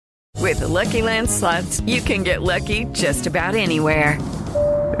With the Lucky Land Slots, you can get lucky just about anywhere.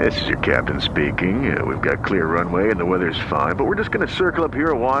 This is your captain speaking. We've got clear runway and the weather's fine, but we're just going to circle up here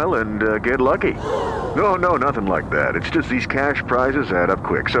a while and get lucky. No, nothing like that. It's just these cash prizes add up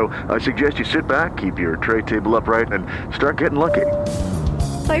quick. So I suggest you sit back, keep your tray table upright, and start getting lucky.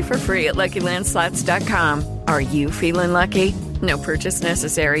 Play for free at LuckyLandSlots.com. Are you feeling lucky? No purchase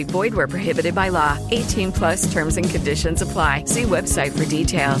necessary. Void where prohibited by law. 18+ terms and conditions apply. See website for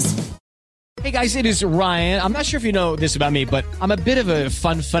details. Hey guys, it is Ryan. I'm not sure if you know this about me, but I'm a bit of a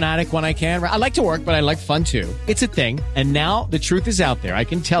fun fanatic when I can. I like to work, but I like fun too. It's a thing. And now the truth is out there. I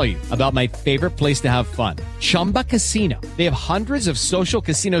can tell you about my favorite place to have fun. Chumba Casino. They have hundreds of social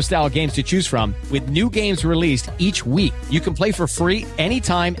casino style games to choose from with new games released each week. You can play for free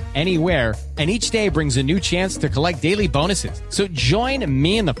anytime, anywhere. And each day brings a new chance to collect daily bonuses. So join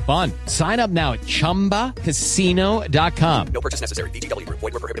me in the fun. Sign up now at ChumbaCasino.com. No purchase necessary. VGW. Void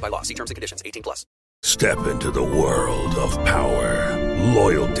where prohibited by law. See terms and conditions. 18+. Step into the world of power,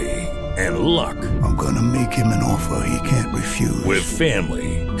 loyalty, and luck. I'm gonna make him an offer he can't refuse. With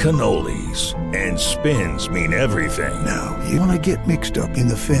family, cannolis, and spins mean everything. Now, you wanna get mixed up in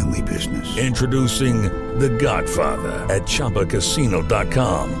the family business. Introducing The Godfather at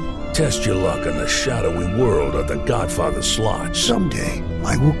ChumbaCasino.com. Test your luck in the shadowy world of The Godfather slot. Someday,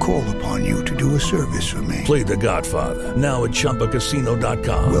 I will call upon you to do a service for me. Play The Godfather, now at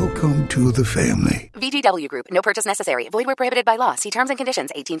ChumbaCasino.com. Welcome to the family. VGW Group. No purchase necessary. Void where prohibited by law. See terms and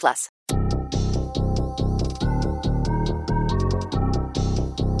conditions. 18+.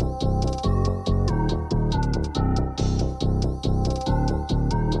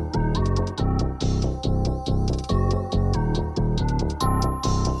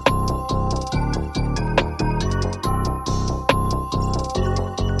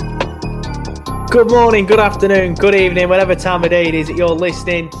 Good morning, good afternoon, good evening, whatever time of day it is that you're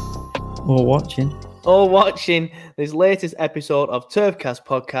listening or watching this latest episode of Turfcast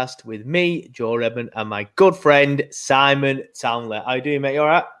podcast with me, Joe Redmond, and my good friend Simon Townley. How you doing, mate? You all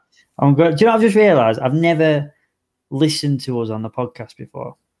right? I'm good. Do you know, I've just realised I've never listened to us on the podcast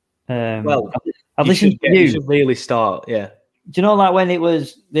before. I've listened to you. You should really start, yeah. Do you know, like when it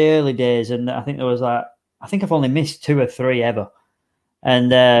was the early days, and I think I've only missed 2 or 3 ever,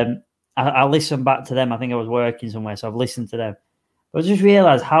 and I listened back to them. I think I was working somewhere, so I've listened to them. But I just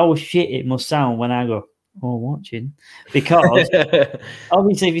realised how shit it must sound when I go, watching. Because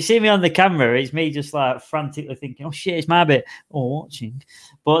obviously, if you see me on the camera, it's me just like frantically thinking, oh shit, it's my bit, watching.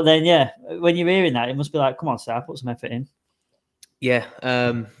 But then, yeah, when you're hearing that, it must be like, come on, Star, put some effort in. Yeah.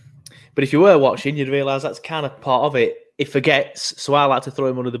 But if you were watching, you'd realise that's kind of part of it. He forgets, so I like to throw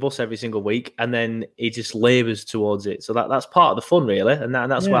him under the bus every single week, and then he just labours towards it. So that's part of the fun, really, and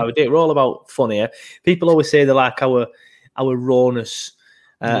that's why we do it. We're all about fun here. People always say they like our rawness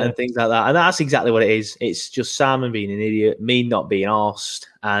and things like that, and that's exactly what it is. It's just Simon being an idiot, me not being arsed,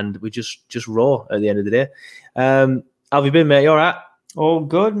 and we just raw at the end of the day. How have you been, mate? You all right? Oh,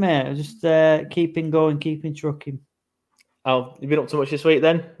 good, mate. Just keeping going, keeping trucking. Oh, you've been up to much this week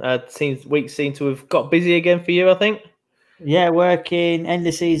then? Weeks seem to have got busy again for you, I think. Yeah, working, end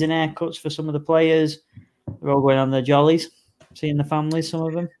of season haircuts for some of the players. They're all going on their jollies, seeing the families, some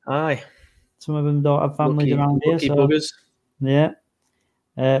of them. Aye. Some of them don't have families around here. So, buggers. Yeah.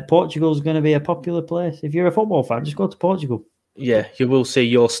 Portugal's going to be a popular place. If you're a football fan, just go to Portugal. Yeah, you will see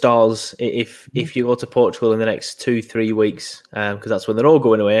your stars if you go to Portugal in the next 2-3 weeks, because that's when they're all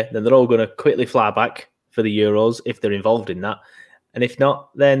going away. Then they're all going to quickly fly back for the Euros if they're involved in that. And if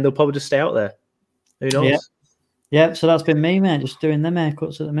not, then they'll probably just stay out there. Who knows? Yeah, so that's been me, mate, just doing them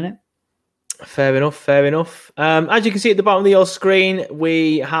haircuts at the minute. Fair enough. As you can see at the bottom of your screen,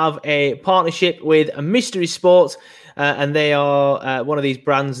 we have a partnership with Mystery Sport, and they are one of these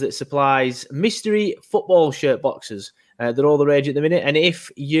brands that supplies mystery football shirt boxes. They're all the rage at the minute. And if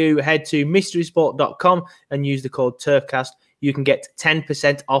you head to mysterysport.com and use the code TURFCAST, you can get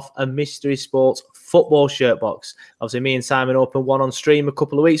 10% off a Mystery Sports football shirt box. Obviously, me and Simon opened one on stream a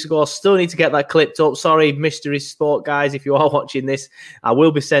couple of weeks ago. I still need to get that clipped up. Sorry, Mystery Sport guys, if you are watching this, I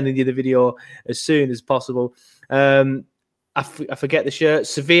will be sending you the video as soon as possible. I forget the shirt.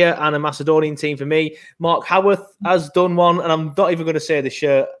 Sevilla and a Macedonian team for me. Mark Howarth has done one, and I'm not even going to say the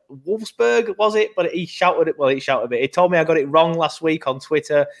shirt. Wolfsburg, was it? But he shouted it. Well, he shouted a bit. He told me I got it wrong last week on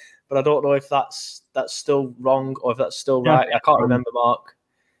Twitter, but I don't know if that's still wrong or if that's still right. I can't remember, Mark.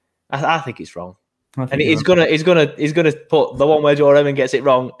 I think it's wrong. And he's gonna put the one where Joe Redmond gets it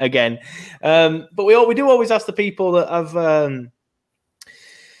wrong again. But we do always ask the people that have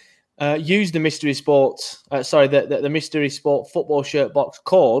used the Mystery Sport, the Mystery Sport football shirt box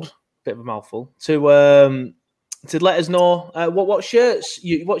code, bit of a mouthful, to to let us know what shirts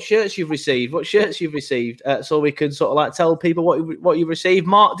you've received, so we can sort of like tell people what you've received.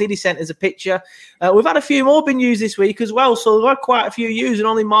 Mark Diddy sent us a picture. We've had a few more been used this week as well, so we've had quite a few used, and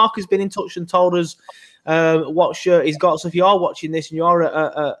only Mark has been in touch and told us what shirt he's got. So if you are watching this and you are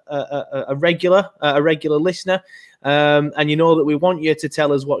a regular listener, and you know that we want you to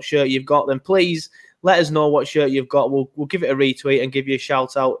tell us what shirt you've got, then please let us know what shirt you've got. We'll give it a retweet and give you a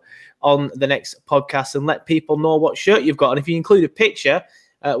shout out on the next podcast and let people know what shirt you've got. And if you include a picture,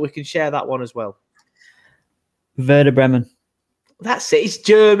 we can share that one as well. Werder Bremen. That's it. It's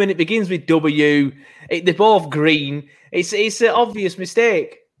German. It begins with W. They're both green. It's an obvious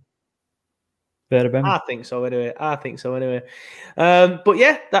mistake. Werder Bremen. I think so anyway. But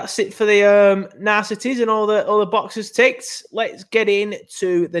yeah, that's it for the niceties and all the boxes ticked. Let's get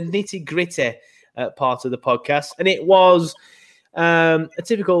into the nitty gritty part of the podcast. And it was a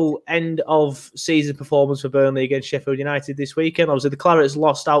typical end of season performance for Burnley against Sheffield United this weekend. Obviously, the Clarets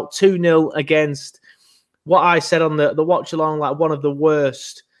lost out 2-0 against what I said on the watch along, like one of the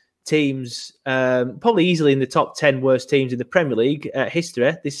worst teams, probably easily in the top 10 worst teams in the Premier League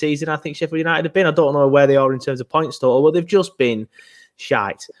history this season. I think Sheffield United have been. I don't know where they are in terms of points total, but they've just been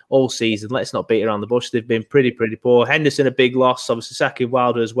shite all season. Let's not beat around the bush. They've been pretty poor. Henderson, a big loss. Obviously, sacking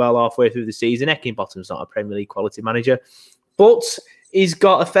Wilder as well halfway through the season. Eckingbottom's not a Premier League quality manager. But he's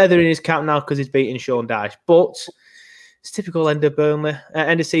got a feather in his cap now because he's beaten Sean Dyche. But it's typical end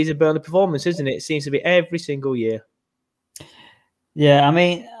of season Burnley performance, isn't it? It seems to be every single year. Yeah, I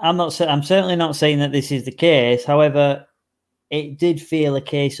mean, I'm certainly not saying that this is the case. However, it did feel a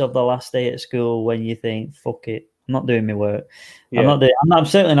case of the last day at school when you think, "Fuck it, I'm not doing my work." Yeah. I'm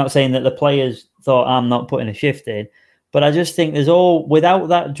certainly not saying that the players thought I'm not putting a shift in, but I just think without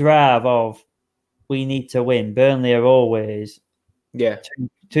that drive of we need to win. Burnley are always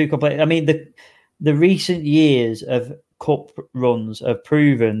too complete. I mean, the recent years of cup runs have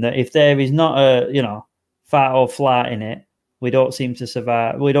proven that if there is not a fat or flat in it, we don't seem to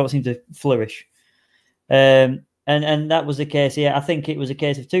survive. We don't seem to flourish. And that was the case here. I think it was a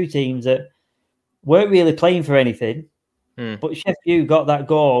case of two teams that weren't really playing for anything, but Sheffield got that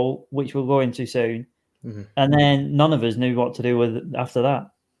goal, which we'll go into soon, and then none of us knew what to do with it after that.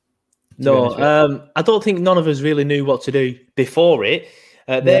 No, I don't think none of us really knew what to do before it.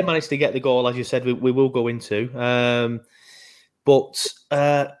 They managed to get the goal, as you said, we will go into. But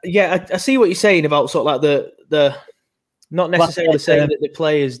I see what you're saying about sort of like the not necessarily saying that the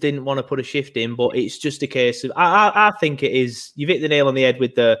players didn't want to put a shift in, but it's just a case of, I think it is, you've hit the nail on the head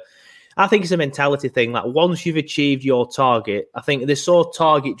with I think it's a mentality thing. Like once you've achieved your target, I think they're so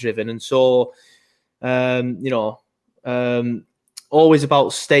target driven and so, always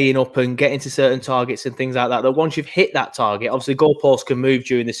about staying up and getting to certain targets and things like that, that once you've hit that target, obviously goalposts can move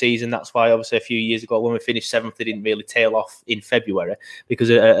during the season. That's why obviously a few years ago when we finished 7th, they didn't really tail off in February because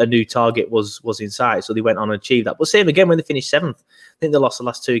a new target was in sight. So they went on and achieved that. But same again when they finished 7th. I think they lost the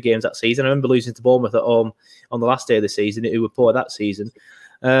last 2 games that season. I remember losing to Bournemouth at home on the last day of the season, who were poor that season.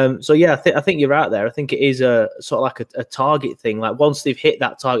 I think you're right there. I think it is a sort of like a target thing. Like once they've hit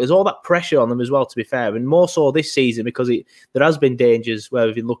that target, there's all that pressure on them as well, to be fair, and more so this season because there has been dangers where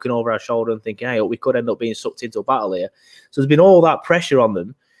we've been looking over our shoulder and thinking, hey, we could end up being sucked into a battle here. So there's been all that pressure on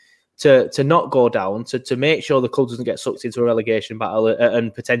them to not go down, to make sure the club doesn't get sucked into a relegation battle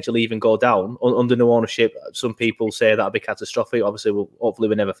and potentially even go down under new ownership. Some people say that'll be catastrophic. Obviously, hopefully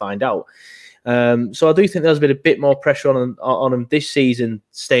we'll never find out. So I do think there's been a bit more pressure on them this season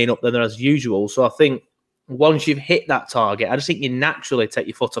staying up than there as usual. So I think once you've hit that target, I just think you naturally take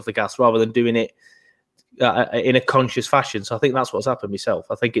your foot off the gas rather than doing it in a conscious fashion. So I think that's what's happened myself.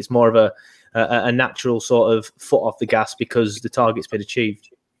 I think it's more of a natural sort of foot off the gas because the target's been achieved.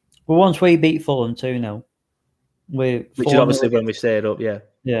 Well, once we beat Fulham 2-0, which is obviously when we stayed up, yeah.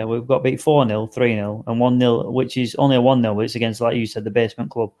 Yeah, we've got beat 4-0, 3-0, and 1-0, which is only a 1-0, but it's against, like you said, the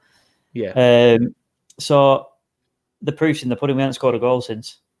basement club. Yeah. So the proof's in the pudding. We haven't scored a goal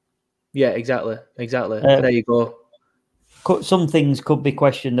since. Yeah, exactly. There you go. Some things could be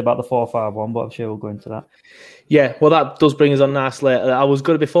questioned about the 4-5-1, but I'm sure we'll go into that. Yeah, well, that does bring us on nicely. I was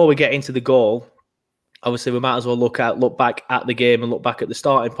going to, before we get into the goal, obviously we might as well look back at the game and look back at the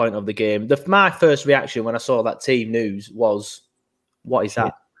starting point of the game. My first reaction when I saw that team news was, what is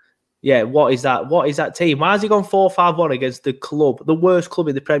that? Yeah, what is that? What is that team? Why has he gone 4-5-1 against the club, the worst club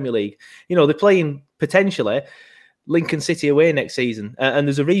in the Premier League? They're playing potentially Lincoln City away next season. And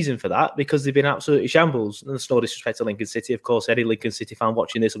there's a reason for that, because they've been absolutely shambles. And there's no disrespect to Lincoln City. Of course, any Lincoln City fan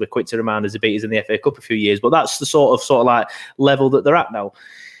watching this will be quick to remind us they beat us in the FA Cup a few years. But that's the sort of like level that they're at now.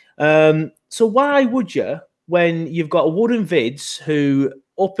 So why would you, when you've got Wood and Vids, who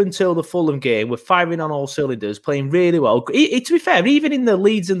up until the Fulham game, were firing on all cylinders, playing really well. To be fair, even in the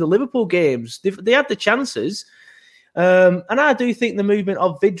Leeds and the Liverpool games, they had the chances. And I do think the movement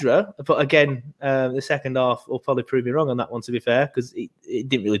of Vydra, but again, the second half will probably prove me wrong on that one, to be fair, because it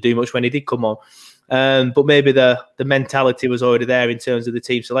didn't really do much when he did come on. But maybe the mentality was already there in terms of the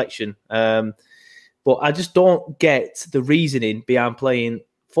team selection. But I just don't get the reasoning behind playing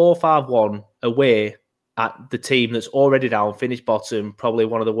 4-5-1 away at the team that's already down, finished bottom, probably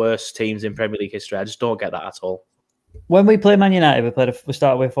one of the worst teams in Premier League history. I just don't get that at all. When we play Man United, we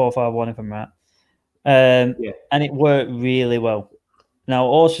started with 4-5-1, if I'm right. And it worked really well. Now,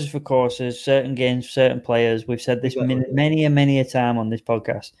 horses for courses, certain games, certain players. We've said this many a time on this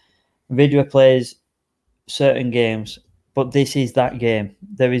podcast. Vydra plays certain games, but this is that game.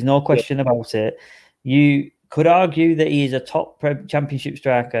 There is no question about it. You could argue that he is a top championship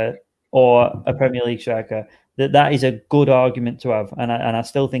striker or a Premier League striker. That is a good argument to have, and I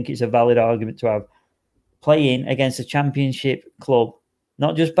still think it's a valid argument to have. Playing against a championship club,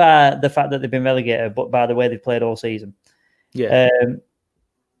 not just by the fact that they've been relegated, but by the way they've played all season. Yeah.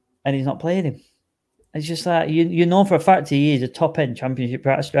 And he's not playing him. It's just like, you know for a fact he is a top-end championship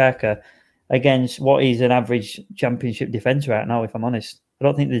striker against what is an average championship defence right now, if I'm honest. I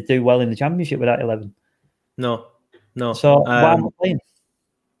don't think they do well in the championship with that 11. No. So why am I playing?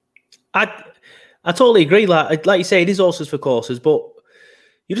 I totally agree. Like you say, it is horses for courses, but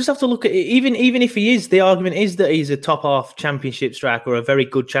you just have to look at it. Even if he is, the argument is that he's a top half championship striker or a very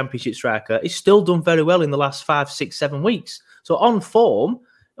good championship striker. He's still done very well in the last 5, 6, 7 weeks. So on form,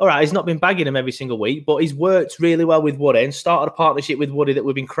 all right, he's not been bagging him every single week, but he's worked really well with Woody and started a partnership with Woody that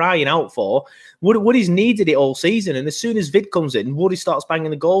we've been crying out for. Woody's needed it all season, and as soon as Vid comes in, Woody starts banging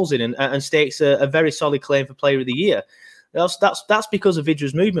the goals in and stakes a very solid claim for Player of the Year. That's because of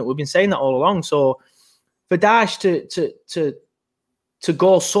Vydra's movement. We've been saying that all along. So for Dash to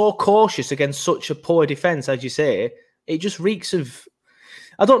go so cautious against such a poor defence, as you say, it just reeks of...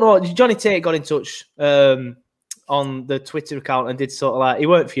 I don't know. Johnny Tate got in touch on the Twitter account and did sort of like... He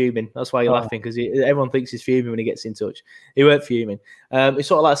weren't fuming. That's why you're laughing, because everyone thinks he's fuming when he gets in touch. He weren't fuming. He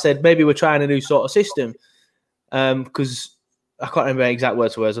sort of like said, maybe we're trying a new sort of system, because I can't remember exact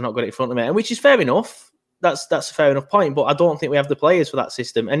words for words. I've not got it in front of me, and which is fair enough. That's a fair enough point, but I don't think we have the players for that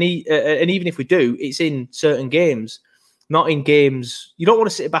system. And even if we do, it's in certain games, not in games. You don't want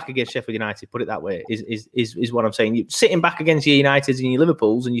to sit back against Sheffield United, put it that way, is what I'm saying. You sitting back against your Uniteds and your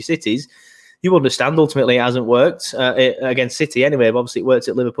Liverpools and your Cities, you understand ultimately it hasn't worked against City anyway, but obviously it worked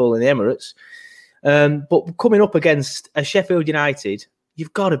at Liverpool and the Emirates. But coming up against a Sheffield United,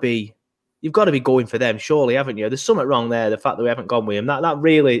 you've got to be going for them, surely, haven't you? There's something wrong there, the fact that we haven't gone with him. That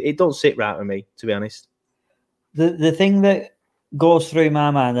really, it don't sit right with me, to be honest. The thing that goes through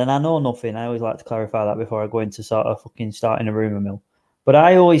my mind, and I know nothing, I always like to clarify that before I go into sort of fucking starting a rumour mill. But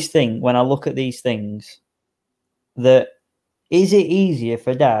I always think, when I look at these things, that is it easier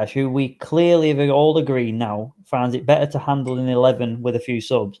for Dash, who we clearly have all agree now, finds it better to handle an 11 with a few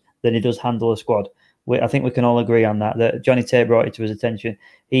subs than he does handle a squad? I think we can all agree on that Johnny Tate brought it to his attention.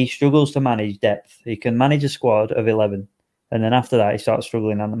 He struggles to manage depth. He can manage a squad of 11. And then after that, he starts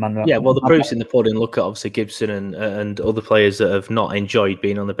struggling on the man. Yeah, well, the proof's in the pudding. Look at obviously Gibson and other players that have not enjoyed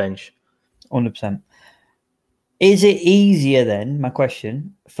being on the bench. 100%. Is it easier then, my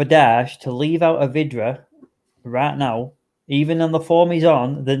question, for Dash to leave out a Vydra right now, even on the form he's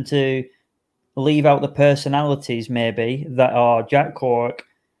on, than to leave out the personalities maybe that are Jack Cork,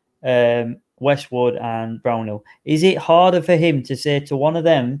 Westwood and Brownhill? Is it harder for him to say to one of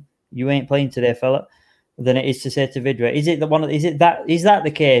them, "You ain't playing today, fella," than it is to say to Vydra? Is that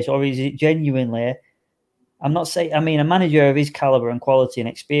the case, or is it genuinely? I'm not saying. I mean, a manager of his caliber and quality and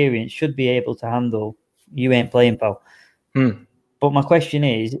experience should be able to handle "You ain't playing, pal." But my question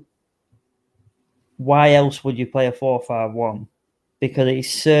is, why else would you play a 4-5-1? Because it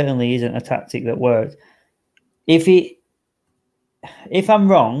certainly isn't a tactic that works. If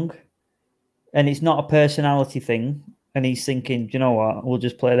I'm wrong, and it's not a personality thing, and he's thinking, "Do you know what? We'll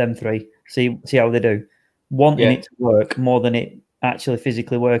just play them three. See how they do." Wanting it to work more than it actually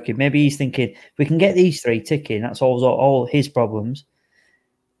physically working. Maybe he's thinking, if we can get these three ticking, that solves all his problems.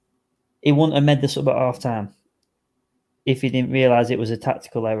 He wouldn't have made this up at half time if he didn't realise it was a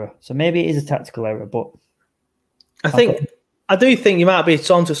tactical error. So maybe it is a tactical error, but I do think you might be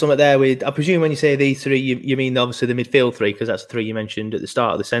onto something there with, I presume when you say these three, you mean obviously the midfield three, because that's the three you mentioned at the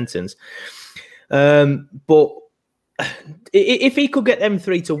start of the sentence. But if he could get them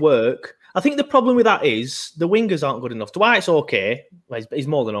three to work, I think the problem with that is the wingers aren't good enough. Dwight's okay. Well, he's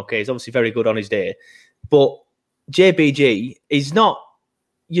more than okay. He's obviously very good on his day. But JBG is not...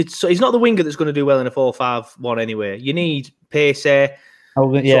 So he's not the winger that's going to do well in a 4-5-1 anyway. You need pace.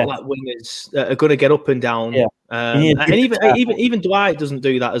 sort of like wingers that are going to get up and down. Yeah. And even Dwight doesn't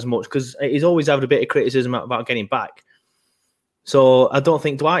do that as much because he's always having a bit of criticism about getting back. So I don't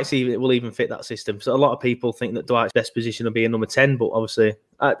think Dwight's will even fit that system. So a lot of people think that Dwight's best position will be a number 10, but obviously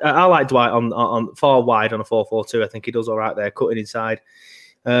I like Dwight on far wide on a 4-4-2. I think he does all right there, cutting inside.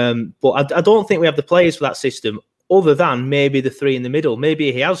 But I don't think we have the players for that system, other than maybe the three in the middle.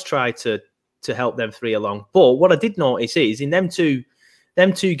 Maybe he has tried to help them three along. But what I did notice is in them two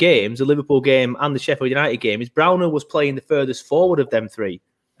games, the Liverpool game and the Sheffield United game, is Brownhill was playing the furthest forward of them three.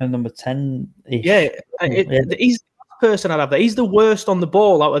 And number 10. Yeah, he's the person I'd have there. He's the worst on the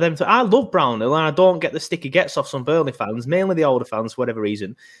ball out of them. I love Brownhill, and I don't get the stick he gets off some Burnley fans, mainly the older fans for whatever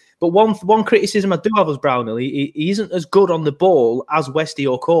reason. But one criticism I do have of Brownhill, he isn't as good on the ball as Westy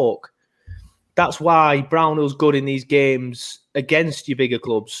or Cork. That's why Brownhill's good in these games against your bigger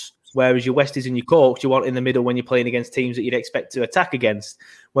clubs, whereas your Westies and your Corks you want in the middle when you're playing against teams that you'd expect to attack against.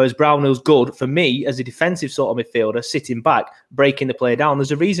 Whereas Brownhill's good, for me, as a defensive sort of midfielder, sitting back, breaking the play down.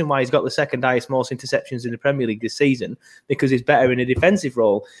 There's a reason why he's got the second highest most interceptions in the Premier League this season, because he's better in a defensive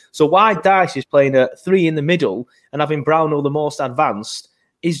role. So why Dyche is playing a three in the middle and having Brownhill the most advanced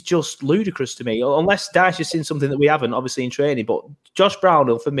is just ludicrous to me. Unless Dyche has seen something that we haven't, obviously, in training. But Josh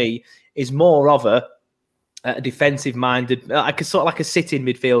Brownhill, for me, is more of a defensive-minded, like a sitting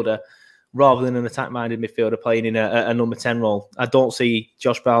midfielder, rather than an attack-minded midfielder playing in a number 10 role. I don't see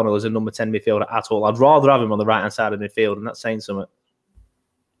Josh Brownhill as a number 10 midfielder at all. I'd rather have him on the right-hand side of the midfield, and that's saying something.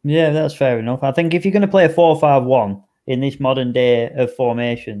 Yeah, that's fair enough. I think if you're going to play a 4-5-1 in this modern day of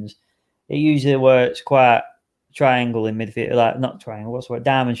formations, it usually works quite triangle in midfield, like not triangle, what's the word?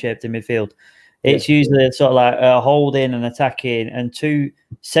 Diamond-shaped in midfield. It's usually sort of like a holding and attacking and two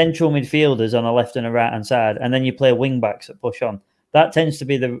central midfielders on a left and a right-hand side, and then you play wing-backs that push on. That tends to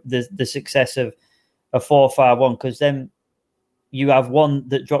be the success of a 4-5-1, because then you have one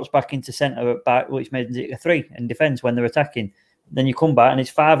that drops back into centre back, which makes it a 3 in defence when they're attacking. Then you come back and it's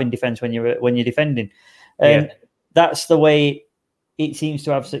 5 in defence when you're defending. That's the way it seems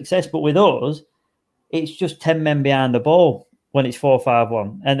to have success. But with us, it's just 10 men behind the ball when it's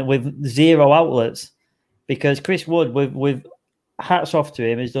 4-5-1 and with 0 outlets. Because Chris Wood, with hats off to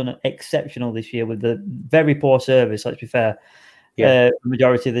him, has done exceptional this year with the very poor service, let's be fair.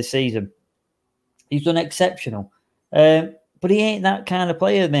 Majority of the season, he's done exceptional, but he ain't that kind of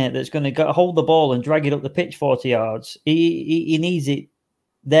player, mate, that's going to hold the ball and drag it up the pitch 40 yards. He needs it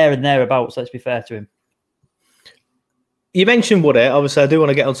there and thereabouts. Let's be fair to him. You mentioned Woody. Obviously, I do want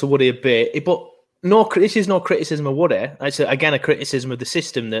to get onto Woody a bit, but this is no criticism of Woody. It's again a criticism of the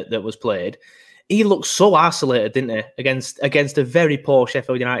system that was played. He looked so isolated, didn't he, against a very poor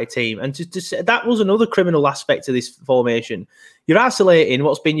Sheffield United team. And that was another criminal aspect of this formation. You're isolating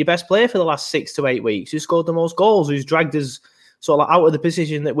what's been your best player for the last 6 to 8 weeks, who scored the most goals, who's dragged us sort of out of the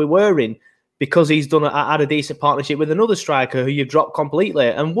position that we were in, because he's had a decent partnership with another striker who you've dropped completely.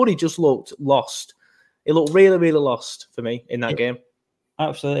 And Woody just looked lost. He looked really, really lost for me in that game.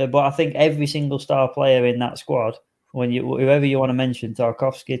 Absolutely. But I think every single star player in that squad, whoever you want to mention,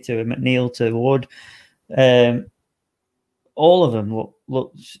 Tarkowski to McNeil to Wood, all of them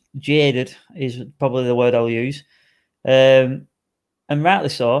look jaded is probably the word I'll use. And rightly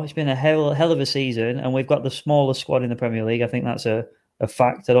so. It's been a hell of a season, and we've got the smallest squad in the Premier League. I think that's a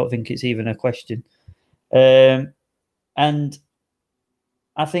fact. I don't think it's even a question. And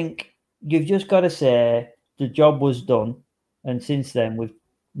I think you've just got to say the job was done, and since then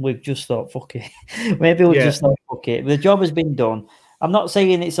we've just thought, fuck it. Maybe we've just thought, fuck it. The job has been done. I'm not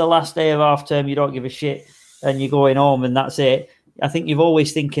saying it's the last day of half term, you don't give a shit and you're going home and that's it. I think you're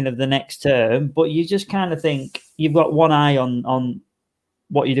always thinking of the next term, but you just kind of think you've got one eye on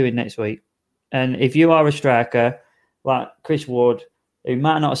what you're doing next week. And if you are a striker like Chris Wood, who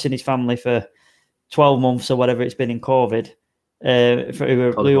might not have seen his family for 12 months or whatever it's been in COVID,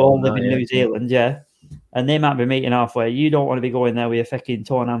 who all live in New Zealand, and they might be meeting halfway. You don't want to be going there with a fucking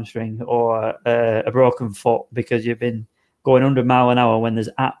torn hamstring or a broken foot because you've been going 100 miles an hour when there's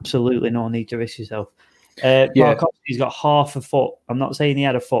absolutely no need to risk yourself. Tarkowski's got half a foot. I'm not saying he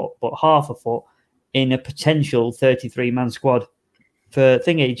had a foot, but half a foot in a potential 33-man squad.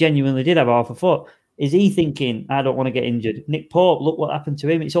 He genuinely did have half a foot. Is he thinking, I don't want to get injured? Nick Pope, look what happened to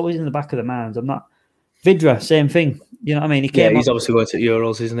him. It's always in the back of the minds. Vidra, same thing. You know what I mean? He's obviously going to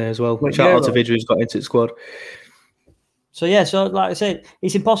Euros, isn't he, as well? Shout out to Vidra, who's got into the squad. So like I said,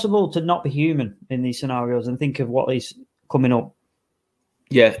 it's impossible to not be human in these scenarios and think of what is coming up.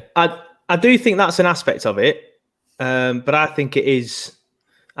 Yeah, I do think that's an aspect of it. But I think it is,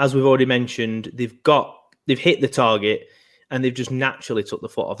 as we've already mentioned, they've hit the target. and they've just naturally took the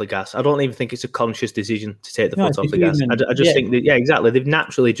foot off the gas. I don't even think it's a conscious decision to take the foot off the human. gas. I just think that, exactly. They've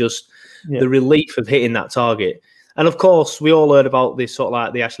naturally just the relief of hitting that target. And of course, we all heard about this sort of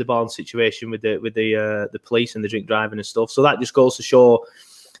like the Ashley Barnes situation with the police and the drink driving and stuff. So that just goes to show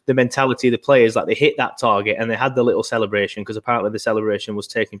the mentality of the players. Like, they hit that target and they had the little celebration, because apparently the celebration was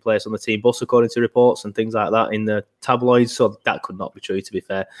taking place on the team bus, according to reports and things like that in the tabloids. So that could not be true, to be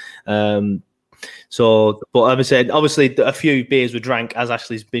fair. But as I said, obviously a few beers were drank, as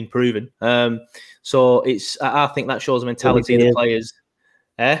Ashley's been proven. So I think that shows the mentality of the players.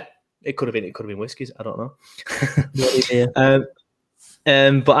 It could have been whiskies. I don't know.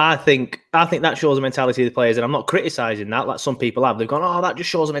 But I think that shows the mentality of the players, and I'm not criticising that. Like some people have, they've gone, "Oh, that just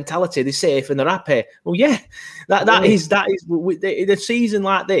shows the mentality. They're safe and they're happy." Well, yeah, that is in a season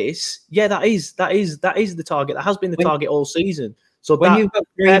like this. Yeah, that is the target. That has been the target all season. So when you've got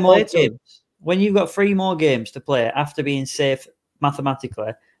three more games to play after being safe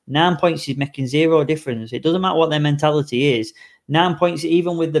mathematically, 9 points is making zero difference. It doesn't matter what their mentality is. 9 points,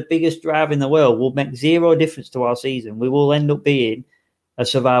 even with the biggest drive in the world, will make zero difference to our season. We will end up being a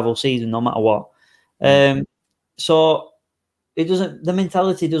survival season no matter what. So the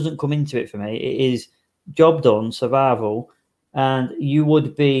mentality doesn't come into it for me. It is job done, survival, and you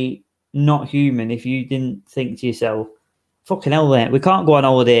would be not human if you didn't think to yourself, fucking hell, mate, we can't go on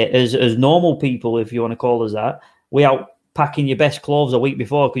holiday as normal people, if you want to call us that. We out packing your best clothes a week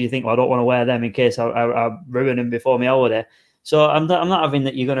before because you think, well, I don't want to wear them in case I ruin them before my holiday. So I'm not having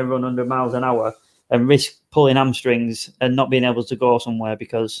that you're going to run 100 miles an hour and risk pulling hamstrings and not being able to go somewhere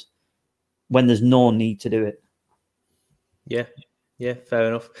because when there's no need to do it. Yeah, fair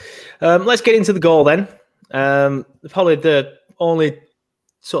enough. Let's get into the goal then. Probably the only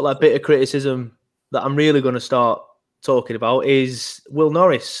sort of like bit of criticism that I'm really going to start talking about is Will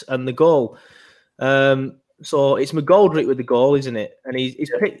Norris and the goal. So it's McGoldrick with the goal, isn't it? And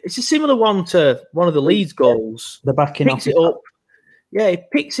it's a similar one to one of the Leeds goals. The backing picks it up. Yeah, he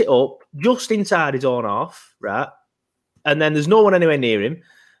picks it up just inside his own half, right? And then there's no one anywhere near him.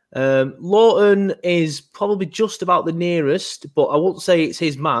 Lawton is probably just about the nearest, but I won't say it's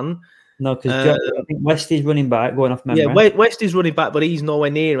his man. No, because I think West is running back, going off memory. Yeah, West is running back, but he's nowhere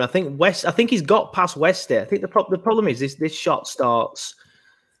near him. I think he's got past West there. I think the problem is this shot starts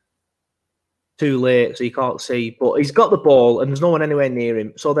too late, so you can't see. But he's got the ball, and there's no one anywhere near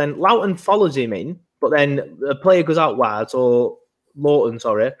him. So then Lawton follows him in, but then the player goes out wide, so Lawton,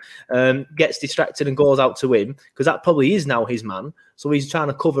 gets distracted and goes out to him, because that probably is now his man. So he's trying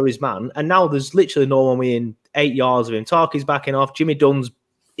to cover his man, and now there's literally no one within 8 yards of him. Tarky's backing off. Jimmy Dunn's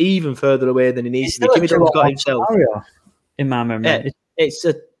even further away than he needs to be. Jimmy Dunn's got himself in my memory. I just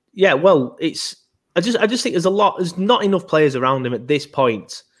think there's not enough players around him at this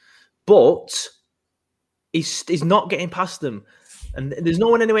point, but he's not getting past them, and there's no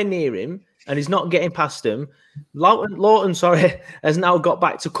one anywhere near him, and he's not getting past them. Lawton, has now got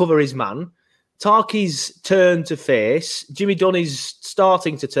back to cover his man. Tarky's turn to face. Jimmy Dunn is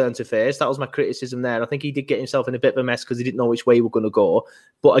starting to turn to face. That was my criticism there. I think he did get himself in a bit of a mess because he didn't know which way he was going to go.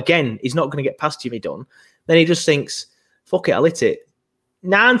 But again, he's not going to get past Jimmy Dunn. Then he just thinks, fuck it, I'll hit it.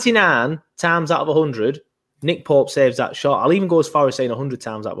 99 times out of 100, Nick Pope saves that shot. I'll even go as far as saying 100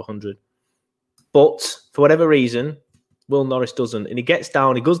 times out of 100. But for whatever reason, Will Norris doesn't. And he gets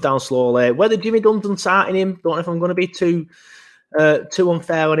down, he goes down slowly. Whether Jimmy Dunn's unsighting him, don't know if I'm going to be too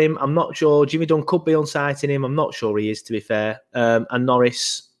unfair on him. I'm not sure. Jimmy Dunn could be unsighting him. I'm not sure he is, to be fair. And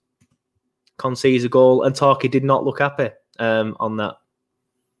Norris concedes a goal, and Tarky did not look happy on that.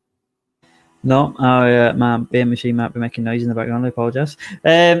 No, my beer machine might be making noise in the background. I apologise.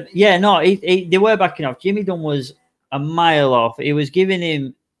 They were backing off. Jimmy Dunn was a mile off. He was giving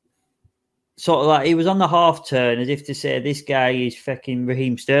him sort of like, he was on the half turn as if to say, this guy is fucking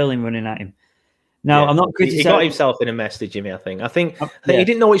Raheem Sterling running at him. Now, I'm not criticizing. He got himself in a mess, did Jimmy, I think. I think he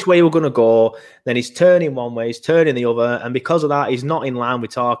didn't know which way he was going to go. Then he's turning one way, he's turning the other. And because of that, he's not in line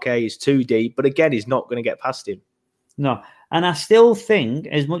with Tarky. He's too deep. But again, he's not going to get past him. No. And I still think,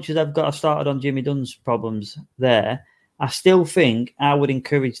 as much as I've got started on Jimmy Dunn's problems there, I still think I would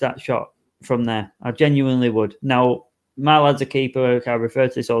encourage that shot from there. I genuinely would. Now, my lad's a keeper. I refer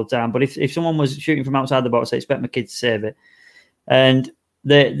to this all the time. But if someone was shooting from outside the box, I expect my kid to save it. And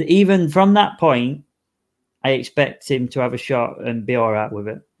even from that point, I expect him to have a shot and be all right with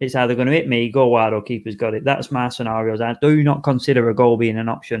it. It's either going to hit me, go wide, or keeper's got it. That's my scenarios. I do not consider a goal being an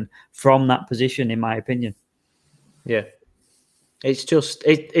option from that position, in my opinion. Yeah. It's just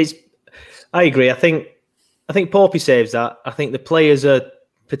it's. I agree. I think Popey saves that. I think the players are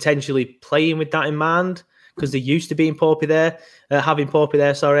potentially playing with that in mind because they're used to being having Popey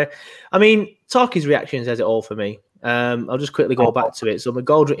there. Sorry. I mean, Tarky's reaction says it all for me. I'll just quickly go back to it. So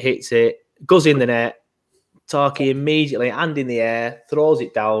McGoldrick hits it, goes in the net. Tarky immediately, hand in the air, throws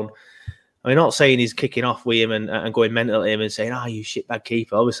it down. I'm not saying he's kicking off with him and going mental at him and saying, you shitbag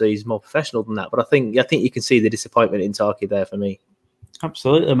keeper. Obviously, he's more professional than that. But I think you can see the disappointment in Tarky there for me.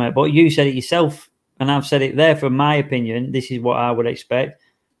 Absolutely, mate. But you said it yourself, and I've said it there. From my opinion, this is what I would expect.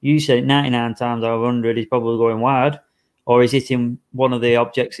 You said 99 times out of 100 he's probably going wide, or is hitting one of the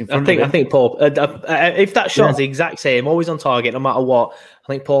objects in front of him. I think Pope, if that shot's the exact same, always on target, no matter what, I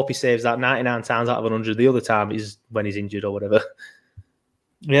think Popey saves that 99 times out of 100. The other time is when he's injured or whatever.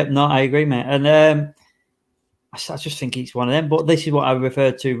 Yep, no, I agree, mate. And I just think it's one of them. But this is what I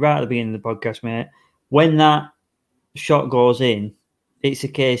referred to right at the beginning of the podcast, mate. When that shot goes in, it's a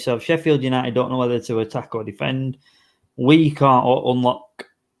case of Sheffield United don't know whether to attack or defend. We can't unlock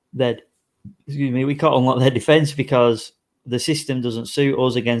their defence because the system doesn't suit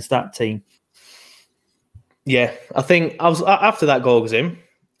us against that team. Yeah, I think after that goal goes in,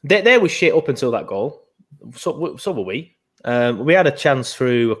 they were shit up until that goal. So were we. We had a chance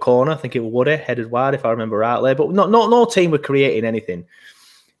through a corner. I think it was Woody headed wide, if I remember rightly. But no team were creating anything,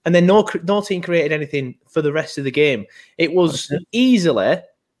 and then no team created anything for the rest of the game. It was easily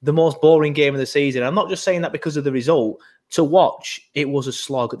the most boring game of the season. I'm not just saying that because of the result. To watch, it was a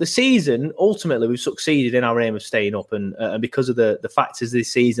slog. The season, ultimately, we've succeeded in our aim of staying up, and because of the factors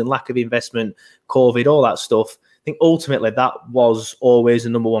this season, lack of investment, COVID, all that stuff, I think ultimately that was always the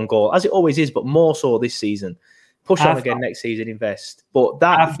number one goal, as it always is, but more so this season. Push on again next season, invest. But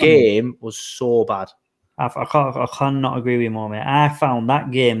that game was so bad. I cannot agree with you more, mate. I found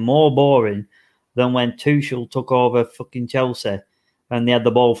that game more boring than when Tuchel took over fucking Chelsea and they had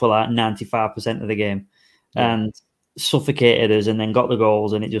the ball for like 95% of the game. Yeah. And suffocated us and then got the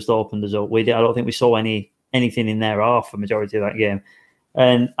goals and it just opened us up. I don't think we saw anything in there half the majority of that game.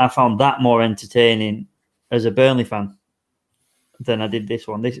 And I found that more entertaining as a Burnley fan than I did this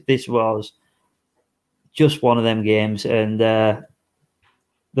one. This was just one of them games, and the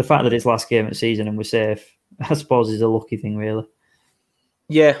fact that it's last game of the season and we're safe, I suppose, is a lucky thing, really.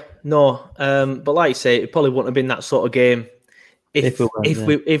 Yeah, no. But like you say, it probably wouldn't have been that sort of game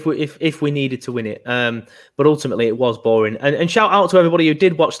if we needed to win it. But ultimately it was boring. And shout out to everybody who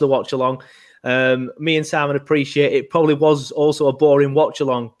did watch the watch along. Me and Simon appreciate it. Probably was also a boring watch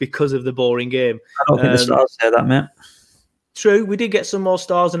along because of the boring game. I don't think the stars say that, mate. True, we did get some more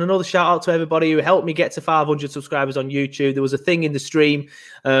stars, and another shout out to everybody who helped me get to 500 subscribers on YouTube. There was a thing in the stream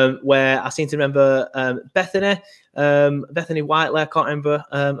where I seem to remember Bethany Whiteley, I can't remember.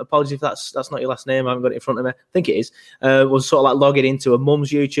 Apologies if that's not your last name. I haven't got it in front of me. I think it is. Was sort of like logging into a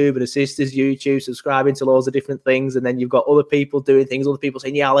mum's YouTube and a sister's YouTube, subscribing to loads of different things, and then you've got other people doing things. Other people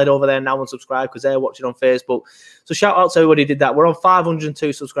saying, "Yeah, I'll head over there now and subscribe," because they're watching on Facebook. So shout out to everybody who did that. We're on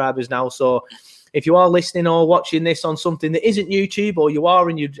 502 subscribers now, so. If you are listening or watching this on something that isn't YouTube, or you are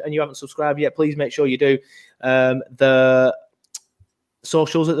and you haven't subscribed yet, please make sure you do. The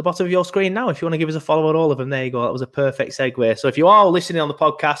socials at the bottom of your screen now. If you want to give us a follow on all of them, there you go. That was a perfect segue. So if you are listening on the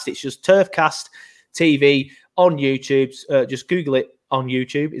podcast, it's just Turfcast TV on YouTube. Just Google it on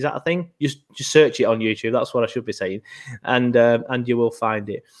YouTube. Is that a thing? Just search it on YouTube. That's what I should be saying, and you will find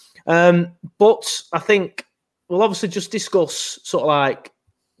it. But I think we'll obviously just discuss sort of like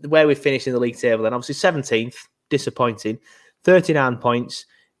where we finished in the league table. Then obviously 17th, disappointing. 39 points,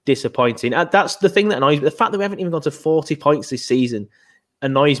 disappointing. That's the thing that annoys me. The fact that we haven't even gone to 40 points this season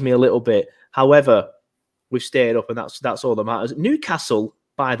annoys me a little bit. However, we've stayed up, and that's all that matters. Newcastle,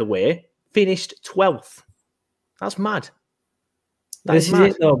 by the way, finished 12th. That's mad. This is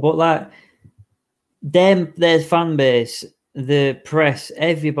it though. But like their fan base, the press,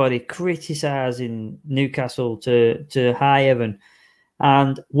 everybody criticising Newcastle to high heaven.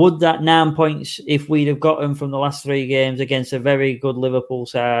 And would that 9 points, if we'd have got them from the last 3 games against a very good Liverpool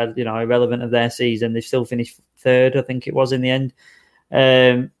side, irrelevant of their season, they still finished 3rd, I think it was in the end,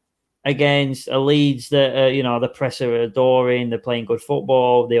 against a Leeds that, the press are adoring, they're playing good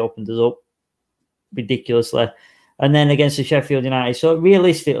football, they opened us up ridiculously. And then against the Sheffield United. So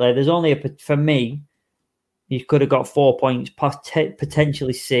realistically, there's only, for me, you could have got 4 points,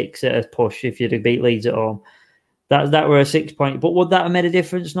 potentially 6 at a push if you'd have beat Leeds at home. That were a 6 point. But would that have made a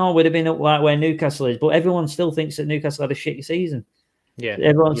difference? No, would have been up like where Newcastle is. But everyone still thinks that Newcastle had a shit season. Yeah,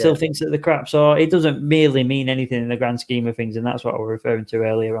 everyone still thinks that they're crap. So it doesn't really mean anything in the grand scheme of things, and that's what I was referring to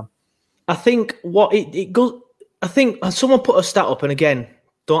earlier on. I think what it goes. I think someone put a stat up, and again,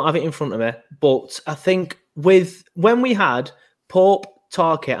 don't have it in front of me. But I think when we had Pope,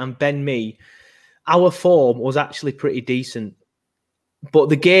 Tarkett, and Ben Mee, our form was actually pretty decent. But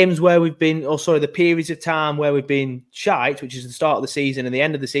the games where we've been, the periods of time where we've been shite, which is the start of the season and the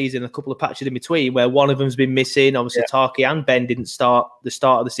end of the season, a couple of patches in between where one of them's been missing. Obviously, Tarky and Ben didn't start the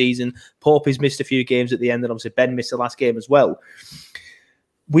start of the season. Porpy's missed a few games at the end, and obviously Ben missed the last game as well.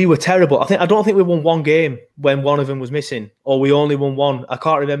 We were terrible. I don't think we won one game when one of them was missing, or we only won one. I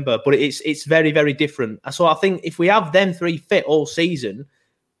can't remember, but it's very, very different. So I think if we have them three fit all season,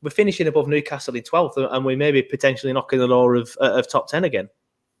 we're finishing above Newcastle in 12th, and we may be potentially knocking the door of top 10 again.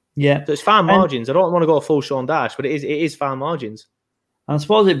 Yeah. So it's fine margins. I don't want to go full Sean Dyche, but it is fine margins. I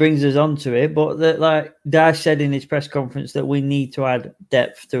suppose it brings us on to it, but like Dyche said in his press conference that we need to add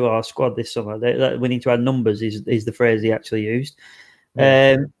depth to our squad this summer. That we need to add numbers is the phrase he actually used.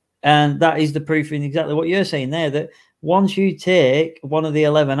 Yeah. And that is the proof in exactly what you're saying there, that once you take one of the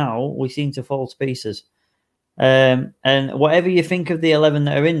 11 out, we seem to fall to pieces. And whatever you think of the 11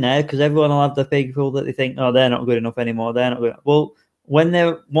 that are in there, because everyone will have the people that they think, oh, they're not good enough anymore. They're not good enough. Well, when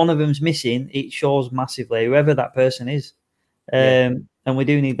one of them's missing, it shows massively, whoever that person is. And we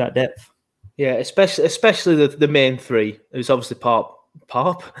do need that depth. Yeah, especially the main three. Who's obviously Pope,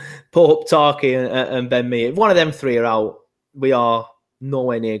 Tarky, and Ben Mee. If one of them three are out, we are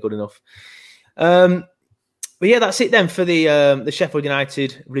nowhere near good enough. But yeah, that's it then for the Sheffield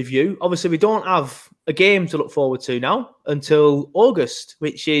United review. Obviously, we don't have a game to look forward to now until August,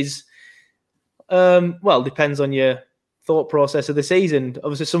 which is, depends on your thought process of the season.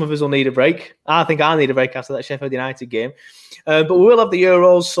 Obviously, some of us will need a break. I think I need a break after that Sheffield United game. But we will have the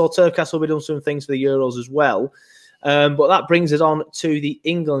Euros, so Turfcast will be doing some things for the Euros as well. But that brings us on to the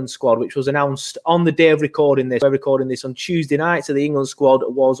England squad, which was announced on the day of recording this. We're recording this on Tuesday night, so the England squad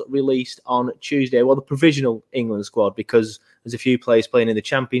was released on Tuesday. Well, the provisional England squad, because there's a few players playing in the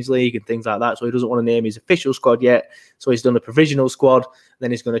Champions League and things like that, so he doesn't want to name his official squad yet. So he's done a provisional squad, then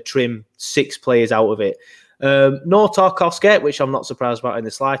he's going to trim 6 players out of it. No Tarkowski, which I'm not surprised about in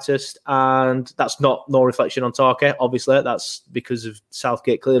the slightest, and that's no reflection on Tarky, obviously. That's because of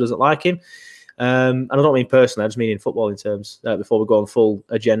Southgate clearly doesn't like him. And I don't mean personally, I just mean in footballing terms, before we go on full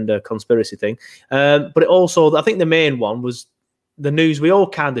agenda conspiracy thing. But it also, I think the main one was the news we all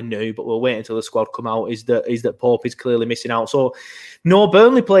kind of knew, but we'll wait until the squad come out, is that Pope is clearly missing out. So no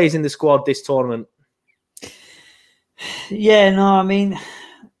Burnley players in the squad this tournament. Yeah, no, I mean,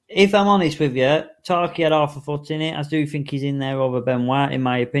 if I'm honest with you, Tarky had half a foot in it. I do think he's in there over Ben White, in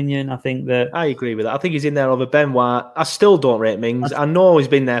my opinion. I think that... I agree with that. I think he's in there over Ben White. I still don't rate Mings. I know he's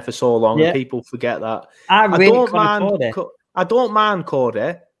been there for so long, and people forget that. I don't mind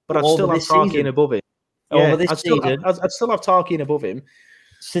Cordy, but I'd still have Tarky above him. I'd still have Tarky above him.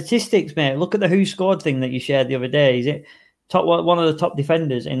 Statistics, mate. Look at the who scored thing that you shared the other day. Is it one of the top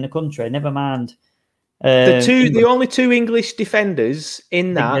defenders in the country? Never mind. The only 2 English defenders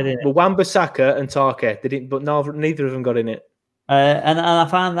in that were Wan-Bissaka and Tarky. Neither of them got in it. And I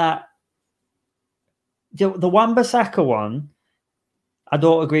found that the Wan-Bissaka one, I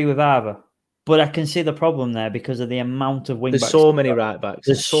don't agree with either. But I can see the problem there because of the amount of wing backs. There's so many right backs.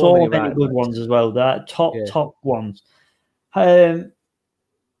 There's so many good ones as well. They're top ones. But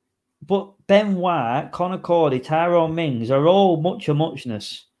Ben White, Connor Cody, Tyrone Mings are all much a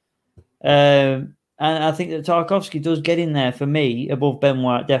muchness. And I think that Tarkowski does get in there for me above Ben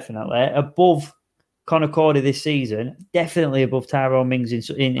White, definitely. Above Connor Cody this season, definitely above Tyrone Mings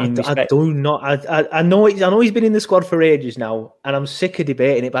in respect. I know he's been in the squad for ages now, and I'm sick of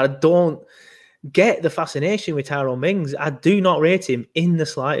debating it, but I don't get the fascination with Tyrone Mings. I do not rate him in the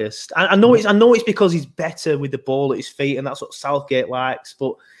slightest. I know it's because he's better with the ball at his feet, and that's what Southgate likes,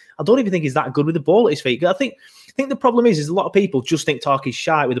 but I don't even think he's that good with the ball at his feet. I think the problem is a lot of people just think Tarky's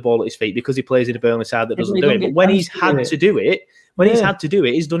shy with the ball at his feet because he plays in a Burnley side that doesn't do it. But when he's had to do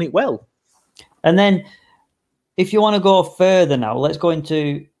it, he's done it well. And then, if you want to go further now, let's go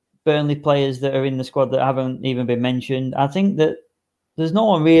into Burnley players that are in the squad that haven't even been mentioned. I think that there's no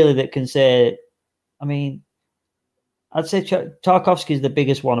one really that can say. I mean, I'd say Tarkowski is the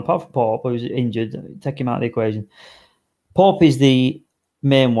biggest one, apart from Pope, who's injured. Take him out of the equation. Pope is the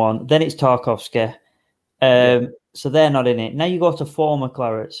main one. Then it's Tarkowski. So they're not in it. Now you go to former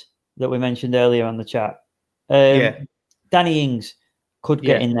Clarets that we mentioned earlier on the chat. Danny Ings could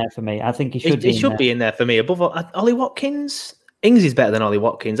get in there for me. I think he should be in there for me. Above Ollie Watkins. Ings is better than Ollie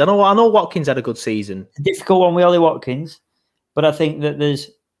Watkins. I know Watkins had a good season. A difficult one with Ollie Watkins, but I think that there's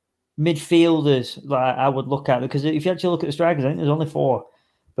midfielders like I would look at, because if you actually look at the strikers, I think there's only 4.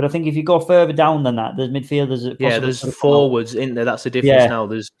 But I think if you go further down than that, there's midfielders. There's forwards, isn't there? That's the difference now.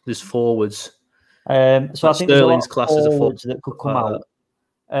 There's forwards. So I think Sterling's class as a forward that could come out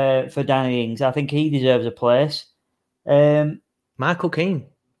for Danny Ings. I think he deserves a place. Michael Keane.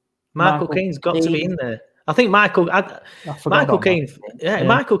 Michael Keane's got to be in there. I think Michael Keane, yeah.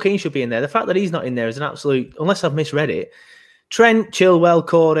 Michael Keane should be in there. The fact that he's not in there is an absolute, unless I've misread it. Trent, Chilwell,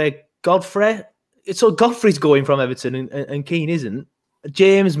 Corey, Godfrey. So Godfrey's going from Everton and Keane isn't.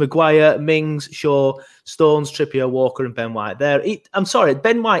 James, Maguire, Mings, Shaw, Stones, Trippier, Walker, and Ben White. I'm sorry,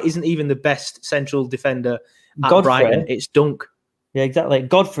 Ben White isn't even the best central defender at Godfrey, Brighton. It's Dunk. Yeah, exactly.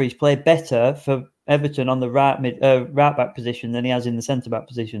 Godfrey's played better for Everton on the right back position than he has in the centre back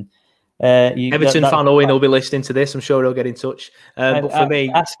position. Everton fan Owen will be listening to this. I'm sure he'll get in touch. But for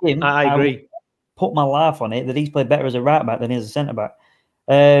me, ask him. I agree. Put my life on it that he's played better as a right back than he is as a centre back.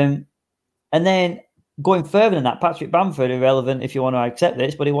 And then going further than that, Patrick Bamford, irrelevant if you want to accept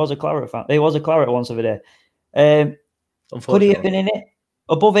this, but he was a Claret fan. He was a Claret once over there. Could he have been in it?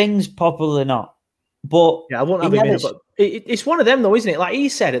 Above Ings, probably not. But yeah, I won't have him in it. But it's one of them, though, isn't it? Like he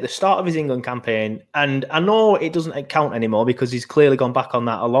said at the start of his England campaign, and I know it doesn't count anymore because he's clearly gone back on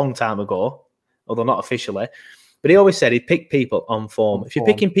that a long time ago, although not officially. But he always said he'd pick people on form. If you're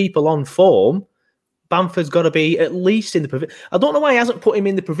picking people on form, Bamford's got to be at least in the provisional. I don't know why he hasn't put him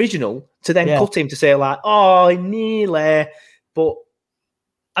in the provisional to then cut him to say like, oh, nearly. But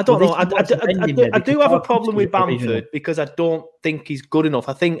I don't know. I do have a problem with Bamford because I don't think he's good enough.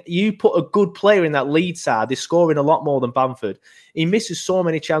 I think you put a good player in that lead side, they're scoring a lot more than Bamford. He misses so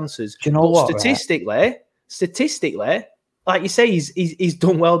many chances. Do you know what? Statistically, like you say, he's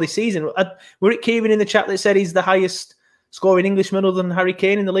done well this season. Were it Kieran in the chat that said he's the highest scoring Englishman other than Harry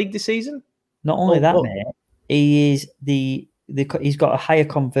Kane in the league this season? Not only mate, he is he's got a higher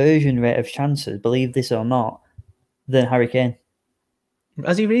conversion rate of chances, believe this or not, than Harry Kane.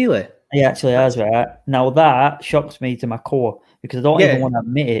 Has he really? He actually has, right? Now that shocks me to my core because I don't even want to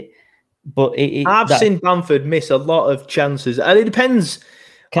admit it. But I've seen Bamford miss a lot of chances, and it depends.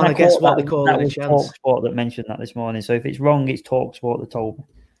 I guess what they call it a chance. TalkSport that mentioned that this morning. So if it's wrong, it's TalkSport that told me.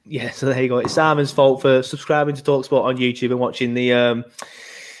 Yeah, so there you go. It's Simon's fault for subscribing to TalkSport on YouTube and watching the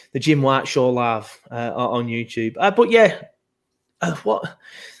Jim White Show live on YouTube. But yeah,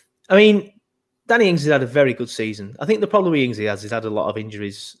 Danny Ings has had a very good season. I think the problem with Ings has had a lot of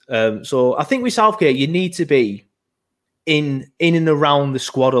injuries. So I think with Southgate, you need to be in and around the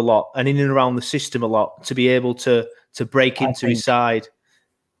squad a lot and in and around the system a lot to be able to break into his side.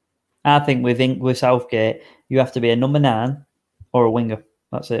 I think with Southgate, you have to be a number 9 or a winger.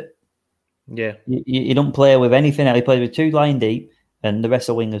 That's it. Yeah. You don't play with anything else. He plays with 2 line deep and the rest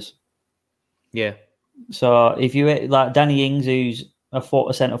are wingers. Yeah. So if you like Danny Ings, who's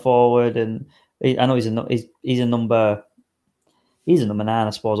a centre forward, and I know he's a number 9, I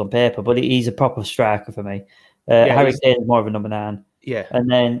suppose, on paper, but he's a proper striker for me. Harry Kane is more of a number 9. Yeah.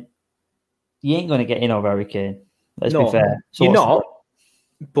 And then you ain't going to get in over Harry Kane. Let's be fair. So you're not,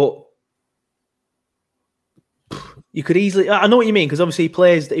 but you could easily. I know what you mean because obviously he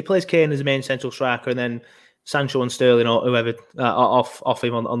plays Kane as the main central striker, and then Sancho and Sterling or whoever off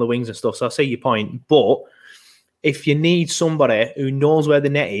him on the wings and stuff. So I see your point, but if you need somebody who knows where the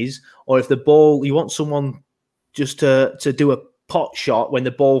net is, or if the ball, you want someone just to do a pot shot when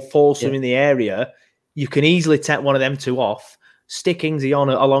the ball falls to him in the area, you can easily take one of them 2 off, stick Ingsy on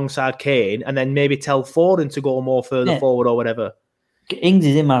alongside Kane, and then maybe tell Foden to go more further forward or whatever. Ings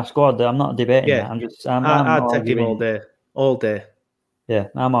is in my squad. I'm not debating that. I'd take him all day. Yeah,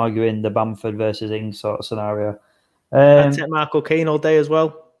 I'm arguing the Bamford versus Ings sort of scenario. I'd take Michael Keane all day as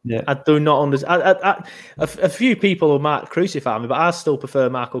well. Yeah, I do not understand. A few people might crucify me, but I still prefer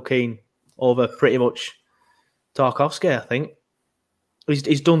Michael Keane over pretty much Tarkowski. I think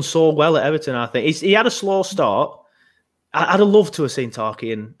he's done so well at Everton. I think he had a slow start. I'd have loved to have seen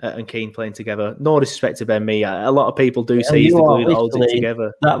Tarky and Keane playing together. No disrespect to Ben Mee. A lot of people do say he's the glue that holds it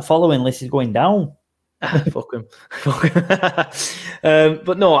together. That following list is going down. Fuck him.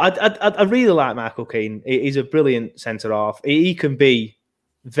 But no, I really like Michael Keane. He's a brilliant centre half. He can feel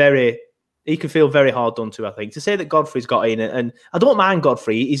very hard done to, I think. To say that Godfrey's got in, and I don't mind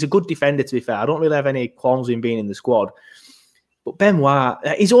Godfrey. He's a good defender, to be fair. I don't really have any qualms with him being in the squad. But Ben White,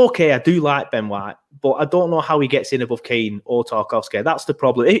 he's okay. I do like Ben White, but I don't know how he gets in above Keane or Tarkowski. That's the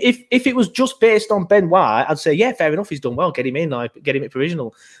problem. If it was just based on Ben White, I'd say, yeah, fair enough, he's done well. Get him in, get him at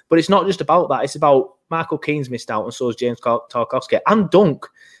provisional. But it's not just about that. It's about Michael Keane's missed out, and so has James Tarkowski. And Dunk,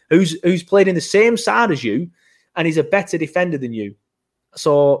 who's played in the same side as you, and he's a better defender than you.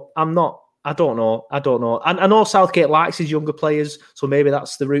 So I don't know. And I know Southgate likes his younger players, so maybe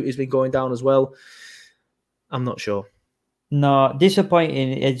that's the route he's been going down as well. I'm not sure. No,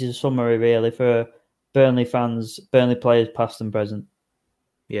 disappointing is a summary, really, for Burnley fans, Burnley players, past and present.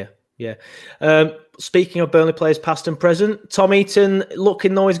 Yeah. speaking of Burnley players past and present, Tom Heaton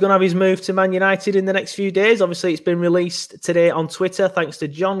looking though he's going to have his move to Man United in the next few days. Obviously, it's been released today on Twitter thanks to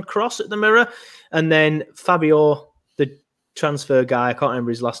John Cross at the Mirror. And then Fabio, the transfer guy, I can't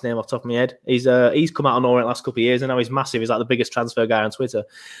remember his last name off the top of my head. He's come out of nowhere in the last couple of years and now he's massive. He's like the biggest transfer guy on Twitter.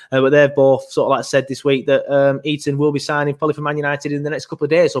 But they've both sort of like said this week that Heaton will be signing probably for Man United in the next couple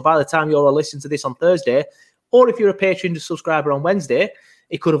of days. So by the time you're all listening to this on Thursday, or if you're a Patreon subscriber on Wednesday,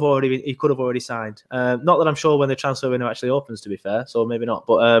 he could have already signed. Not that I'm sure when the transfer window actually opens, to be fair, so maybe not.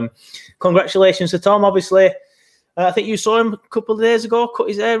 But congratulations to Tom. Obviously, I think you saw him a couple of days ago, cut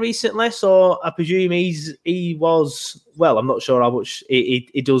his hair recently. So I presume he was, well, I'm not sure how much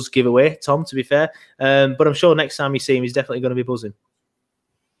he does give away, Tom, to be fair. But I'm sure next time you see him, he's definitely going to be buzzing.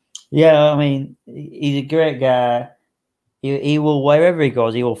 Yeah, I mean, he's a great guy. He will, wherever he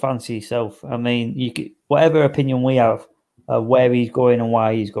goes, he will fancy himself. I mean, whatever opinion we have of where he's going and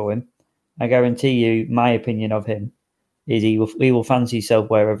why he's going, I guarantee you, my opinion of him is he will fancy himself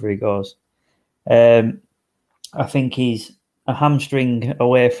wherever he goes. I think he's a hamstring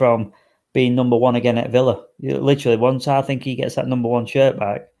away from being number one again at Villa. Literally, once I think he gets that number one shirt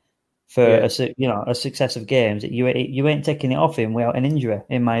back for a success of games, you ain't taking it off him without an injury,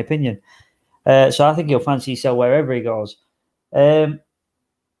 in my opinion. So I think he'll fancy himself wherever he goes. I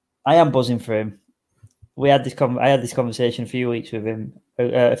am buzzing for him. I had this conversation a few weeks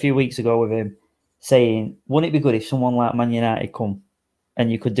ago with him, saying, wouldn't it be good if someone like Man United come and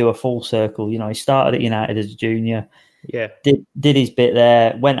you could do a full circle? You know, he started at United as a junior, did his bit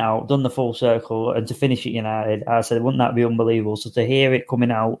there, went out, done the full circle, and to finish at United, I said, wouldn't that be unbelievable? So to hear it coming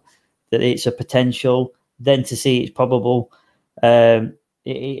out that it's a potential, then to see it's probable,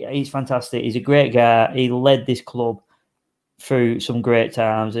 he's fantastic. He's a great guy. He led this club through some great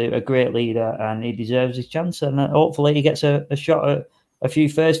times, a great leader, and he deserves his chance. And hopefully he gets a shot at a few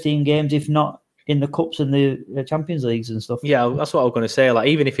first-team games, if not in the Cups and the Champions Leagues and stuff. Yeah, that's what I was going to say. Like,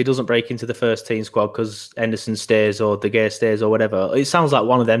 even if he doesn't break into the first-team squad because Henderson stays or De Gea stays or whatever, it sounds like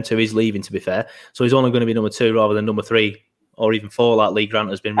one of them two is leaving, to be fair. So he's only going to be number 2 rather than number 3 or even 4 like Lee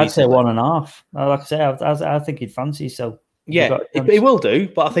Grant has been recently. I'd say 1.5. Like I say, I think he'd fancy himself. Yeah, he will do,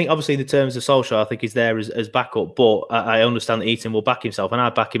 but I think obviously in the terms of Solskjaer, I think he's there as backup. But I understand that Heaton will back himself, and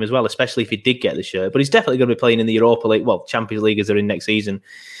I'd back him as well, especially if he did get the shirt. But he's definitely going to be playing in the Europa League, well, Champions League as they're in next season,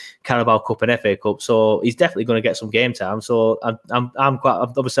 Carabao Cup and FA Cup. So he's definitely going to get some game time. So I'm quite,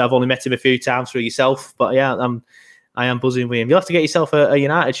 obviously I've only met him a few times through yourself, but yeah, I am buzzing with him. You'll have to get yourself a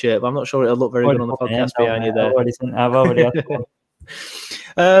United shirt, but I'm not sure it'll look very good on the podcast behind you there. I've already had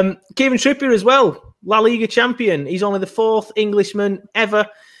one. Kieran Trippier as well. La Liga champion. He's only the 4th Englishman ever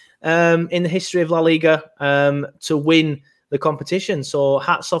in the history of La Liga to win the competition. So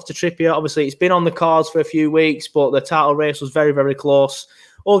hats off to Trippier. Obviously, it's been on the cards for a few weeks, but the title race was very, very close.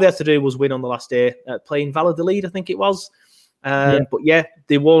 All they had to do was win on the last day, playing Valladolid, I think it was. But yeah,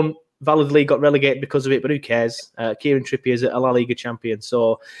 they won. Valladolid got relegated because of it, but who cares? Kieran Trippier is a La Liga champion.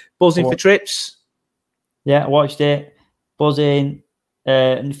 So buzzing for Trips. Yeah, watched it. Buzzing.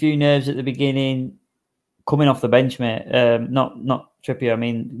 And a few nerves at the beginning. Coming off the bench, mate. Not Trippier. I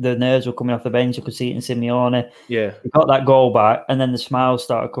mean, the nerves were coming off the bench. I could see it in Simeone. Yeah. He got that goal back, and then the smiles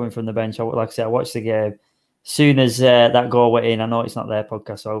started coming from the bench. Like I said, I watched the game. As soon as that goal went in, I know it's not their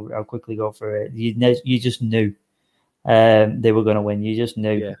podcast, so I'll quickly go through it. You just knew they were going to win. You just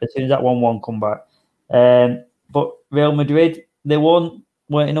knew. Yeah. As soon as that 1-1 come back. But Real Madrid, they weren't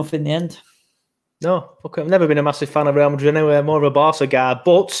enough in the end. No, okay. I've never been a massive fan of Real Madrid anyway. I'm more of a Barca guy,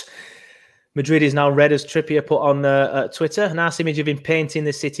 but Madrid is now red, as Trippier put on Twitter. A nice image of him painting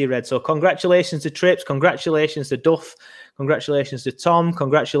the city red. So congratulations to Trips, congratulations to Duff, congratulations to Tom,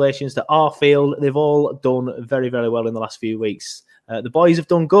 congratulations to Arfield. They've all done very, very well in the last few weeks. The boys have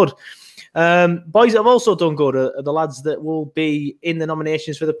done good. Boys that have also done good are the lads that will be in the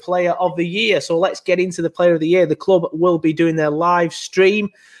nominations for the Player of the Year. So let's get into the Player of the Year. The club will be doing their live stream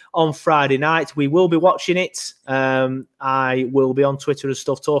on Friday night. We will be watching it. I will be on Twitter and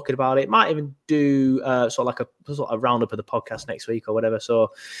stuff talking about it. Might even do sort of a roundup of the podcast next week or whatever.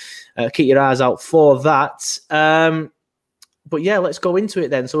 So keep your eyes out for that. But yeah, let's go into it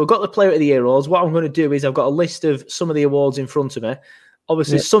then. So we've got the Player of the Year awards. What I'm going to do is I've got a list of some of the awards in front of me.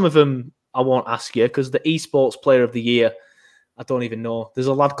 Obviously, some of them I won't ask you because the Esports Player of the Year, I don't even know. There's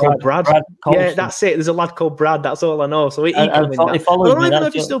a lad called Brad. Yeah, that's it. There's a lad called Brad. That's all I know. So he I don't even know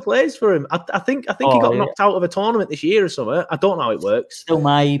if he still plays for him. I think he got knocked out of a tournament this year or something. I don't know how it works. Still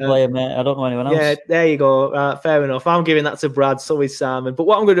my player, mate. I don't know anyone else. Yeah, there you go. Fair enough. I'm giving that to Brad. So is Simon. But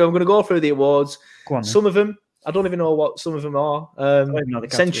what I'm going to do, I'm going to go through the awards. Go on, some of them, I don't even know what some of them are.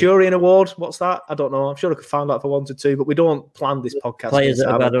 Centurion Award. What's that? I don't know. I'm sure I could find out if I wanted to, but we don't plan this podcast. Players that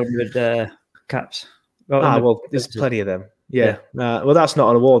have had 100 caps. Well, there's plenty of them. Yeah. Well, that's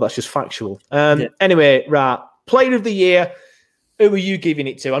not an award. That's just factual. Anyway, right. Player of the year. Who are you giving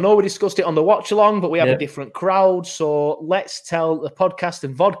it to? I know we discussed it on the watch along, but we have a different crowd. So let's tell the podcast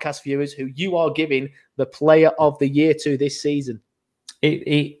and vodcast viewers who you are giving the player of the year to this season.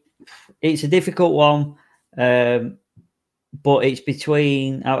 It's a difficult one, but it's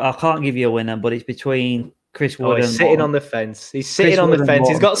between. I can't give you a winner, but it's between Chris Wood and he's sitting Lawton. on the fence. He's sitting on the fence.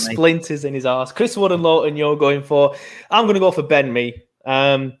 He's got splinters in his arse. Chris Wood and Lawton, you're going for. I'm going to go for Ben Mee.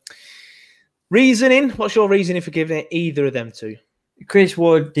 Reasoning? What's your reasoning for giving it either of them to? Chris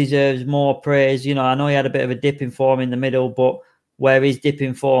Wood deserves more praise. You know, I know he had a bit of a dip in form in the middle, but where his dip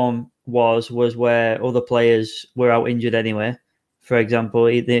in form was where other players were out injured anyway. For example,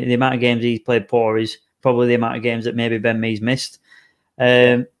 the amount of games he's played poor is probably the amount of games that maybe Ben Mee's missed.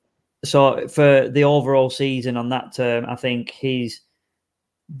 So for the overall season on that term, I think he's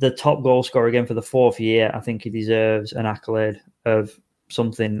the top goal scorer again for the fourth year. I think he deserves an accolade of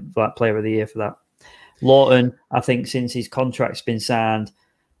something like Player of the Year for that. Lawton, I think since his contract's been signed,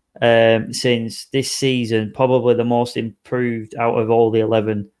 since this season, probably the most improved out of all the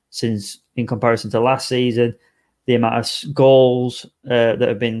 11 since in comparison to last season. The amount of goals that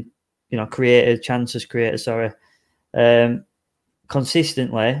have been, chances created,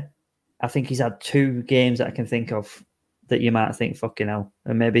 consistently, I think he's had 2 games that I can think of that you might think, fucking hell,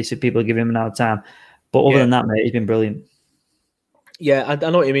 and maybe some people give him another time. But other than that, mate, he's been brilliant. Yeah, I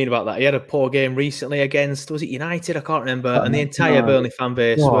know what you mean about that. He had a poor game recently against, was it United? I can't remember. And the entire Burnley fan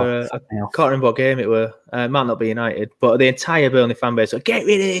base I can't remember what game it were. It might not be United, but the entire Burnley fan base, get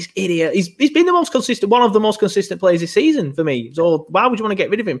rid of this idiot. He's been the most consistent, one of the most consistent players this season for me. So why would you want to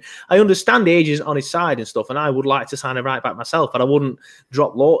get rid of him? I understand the age is on his side and stuff, and I would like to sign a right back myself, but I wouldn't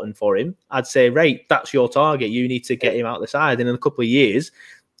drop Lawton for him. I'd say, right, that's your target. You need to get him out the side. And in a couple of years,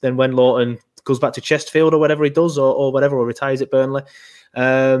 then when Lawton goes back to Chesterfield or whatever he does, or whatever, or retires at Burnley,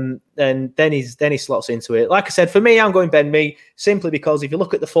 and then he slots into it. Like I said, for me, I'm going Ben Mee simply because if you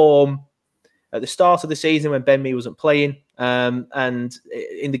look at the form at the start of the season when Ben Mee wasn't playing, and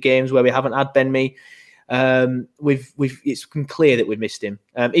in the games where we haven't had Ben Mee, it's been clear that we've missed him.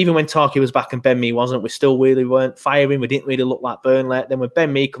 Even when Tarky was back and Ben Mee wasn't, we still really weren't firing. We didn't really look like Burnley. Then when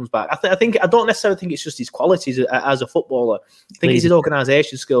Ben Mee comes back, I don't necessarily think it's just his qualities as a footballer. I think it's his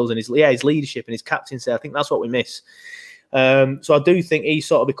organisation skills and his leadership and his captaincy. I think that's what we miss. So I do think he's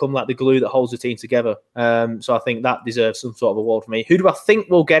sort of become like the glue that holds the team together. So I think that deserves some sort of award for me. Who do I think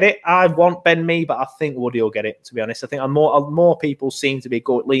will get it? I want Ben Mee, but I think Woody will get it, to be honest. I think more people seem to be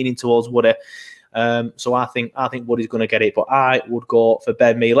leaning towards Woody. So I think Woody's going to get it, but I would go for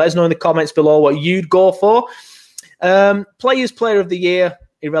Ben Mee. Let us know in the comments below what you'd go for. Player of the year,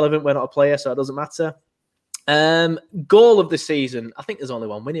 irrelevant. We're not a player, so it doesn't matter. Goal of the season. I think there's only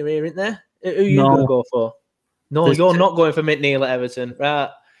one winner here, isn't there? Who are you going to go for? No, you're not going for McNeil at Everton, right?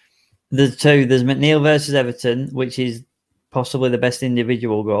 There's 2. There's McNeil versus Everton, which is possibly the best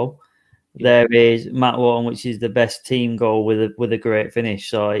individual goal. There is Matt Lawton, which is the best team goal with a great finish.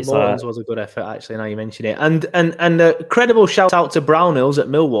 So it's Lawton's was a good effort, actually. Now you mention it, and a credible shout out to Brownhills at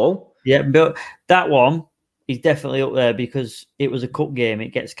Millwall. Yeah, but that one is definitely up there because it was a cup game.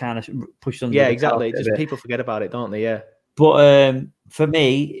 It gets kind of pushed under. Yeah, exactly. Just people forget about it, don't they? Yeah. But for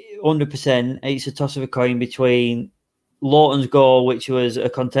me, 100%, it's a toss of a coin between Lawton's goal, which was a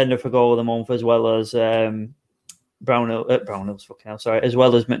contender for goal of the month, as well as Brownhill's, as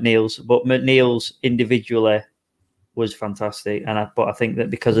well as McNeil's. But McNeil's individually was fantastic, but I think that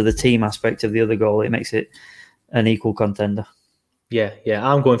because of the team aspect of the other goal, it makes it an equal contender. Yeah,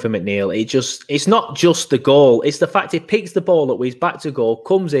 I'm going for McNeil. It's not just the goal; it's the fact he picks the ball up with his back to goal,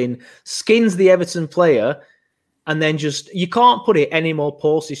 comes in, skins the Everton player. And then you can't put it any more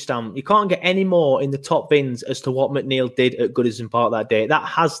postage stamp. You can't get any more in the top bins as to what McNeil did at Goodison Park that day. That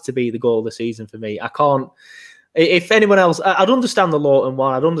has to be the goal of the season for me. I can't. If anyone else, I'd understand the Lawton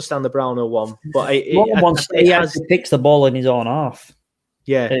one. I'd understand the Brownhill one. But he actually picks the ball in his own half.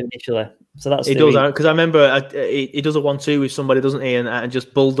 Yeah, initially. So that's he does, because I remember he does a 1-2 with somebody, doesn't he? And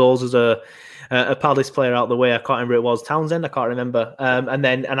just bulldozes a Palace player out the way. I can't remember who it was. Townsend, I can't remember. And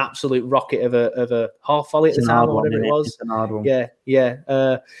then an absolute rocket of a half volley at the time, or whatever it was. It's an hard one. Yeah.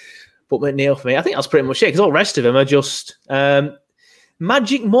 But McNeil for me, I think that's pretty much it. Because all the rest of them are just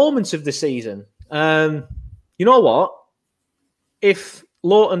magic moments of the season. You know what? If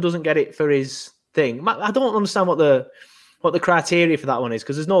Lawton doesn't get it for his thing, I don't understand what the criteria for that one is,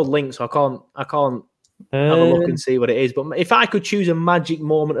 because there's no link, so I can't have a look and see what it is. But if I could choose a magic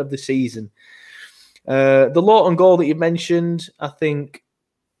moment of the season, the Lawton goal that you mentioned, I think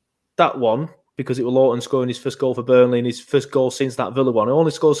that one, because it was Lawton scoring his first goal for Burnley and his first goal since that Villa one. He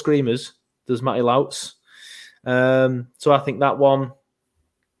only scored screamers. does Matty Louts. So I think that one.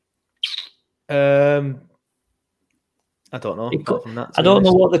 I don't know. Apart from that, I don't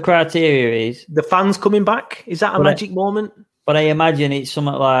know what the criteria is. The fans coming back, is that a magic moment? But I imagine it's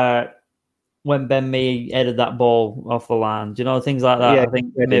something like when Ben Mee headed that ball off the line. Do you know, things like that? Yeah, I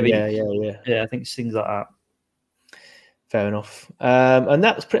think maybe. Yeah. Yeah, I think it's things like that. Fair enough. And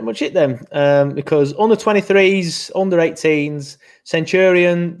that's pretty much it then. Because under 23s, under 18s,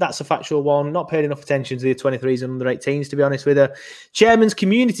 Centurion, that's a factual one. Not paid enough attention to the 23s and under 18s, to be honest with her. Chairman's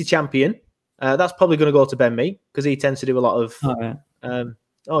Community Champion. That's probably going to go to Ben Mee because he tends to do a lot of.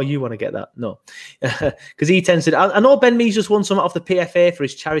 You want to get that? No, because he tends to. I know Ben Mee's just won something off the PFA for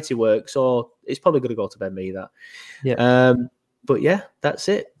his charity work, so it's probably going to go to Ben Mee. That. Yeah. But yeah, that's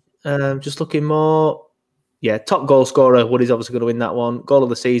it. Just looking more. Yeah, top goal scorer. Woody's obviously going to win that one. Goal of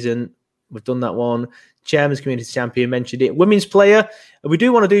the season. We've done that one. Chairman's Community Champion, mentioned it. Women's player. We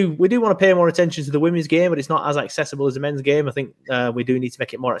do want to pay more attention to the women's game, but it's not as accessible as the men's game. I think we do need to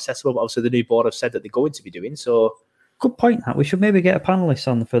make it more accessible. But obviously, the new board have said that they're going to be doing so. Good point. That we should maybe get a panelist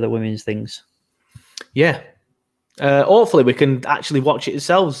on for the women's things. Yeah. Hopefully, we can actually watch it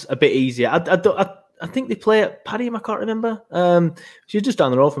ourselves a bit easier. I think they play at Padiham. I can't remember. She's just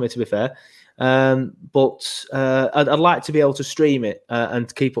down the road from me, to be fair. But I'd like to be able to stream it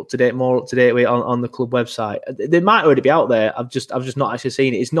and keep more up to date with it on the club website. They might already be out there. I've just not actually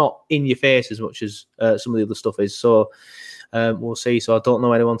seen it. It's not in your face as much as some of the other stuff is. So we'll see. So I don't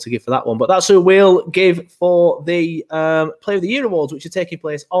know anyone to give for that one, but that's who we'll give for the Player of the Year awards, which are taking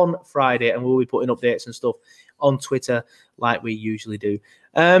place on Friday, and we'll be putting updates and stuff on Twitter like we usually do.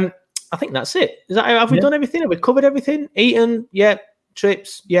 I think that's it. Have we done everything? Have we covered everything? Eton, yeah.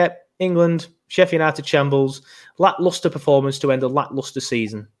 Trips, yeah. England, Sheffield United shambles, lacklustre performance to end a lacklustre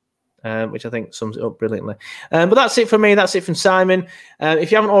season, which I think sums it up brilliantly. But that's it from me. That's it from Simon. If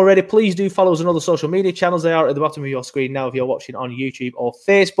you haven't already, please do follow us on other social media channels. They are at the bottom of your screen now if you're watching on YouTube or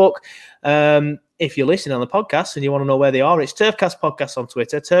Facebook. If you're listening on the podcast and you want to know where they are, it's Turfcast Podcast on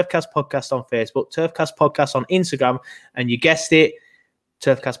Twitter, Turfcast Podcast on Facebook, Turfcast Podcast on Instagram, and you guessed it,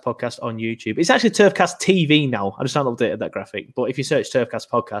 Turfcast Podcast on YouTube. It's actually Turfcast TV now. I just haven't updated that graphic. But if you search Turfcast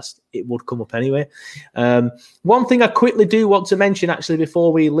Podcast, it would come up anyway. One thing I quickly do want to mention, actually,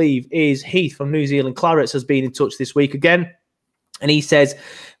 before we leave, is Heath from New Zealand Clarets has been in touch this week again. And he says,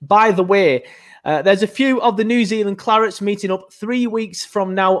 by the way, there's a few of the New Zealand Clarets meeting up 3 weeks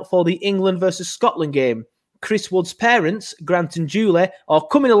from now for the England versus Scotland game. Chris Wood's parents, Grant and Julie, are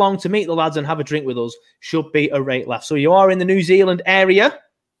coming along to meet the lads and have a drink with us. Should be a great laugh. So you are in the New Zealand area.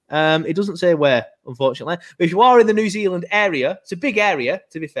 It doesn't say where, unfortunately. But if you are in the New Zealand area, it's a big area,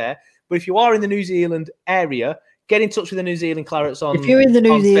 to be fair. But if you are in the New Zealand area, get in touch with the New Zealand Clarets on. If you're in the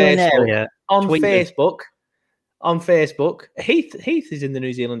New Zealand area, on Facebook, Heath is in the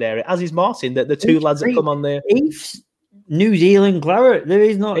New Zealand area, as is Martin. The two lads that come on there. Heath's New Zealand Claret. There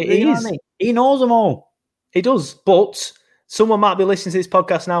is not. He knows them all. He does, but someone might be listening to this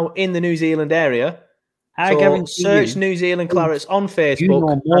podcast now in the New Zealand area. I guarantee search New Zealand Clarets on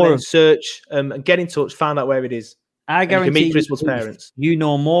Facebook and then search, get in touch, find out where it is. I guarantee you can meet Chris Wood's parents. You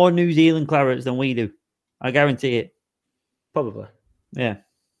know more New Zealand Clarets than we do. I guarantee it. Probably. Yeah.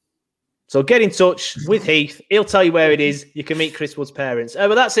 So get in touch with Heath. He'll tell you where it is. You can meet Chris Wood's parents.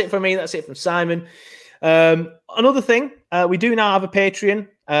 But that's it from me. That's it from Simon. Another thing, we do now have a Patreon.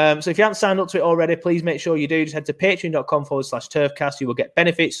 So if you haven't signed up to it already, please make sure you do. Just head to patreon.com/turfcast. You will get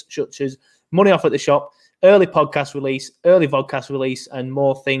benefits such as money off at the shop, early podcast release, early vodcast release, and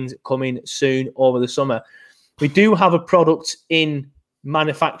more things coming soon over the summer. We do have a product in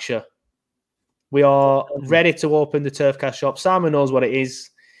manufacture. We are ready to open the Turfcast shop. Simon knows what it is.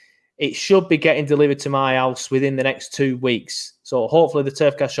 It should be getting delivered to my house within the next 2 weeks. So hopefully the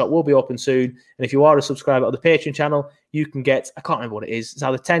Turfcast shop will be open soon. And if you are a subscriber of the Patreon channel, you can get, I can't remember what it is. It's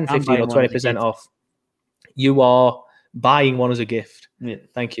either 10, 15 or 20% off. You are buying one as a gift. Yeah.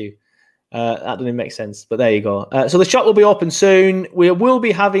 Thank you. That doesn't make sense, but there you go. So the shop will be open soon. We will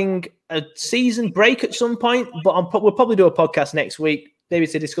be having a season break at some point, but we'll probably do a podcast next week, maybe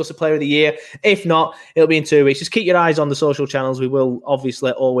to discuss the Player of the Year. If not, it'll be in 2 weeks. Just keep your eyes on the social channels. We will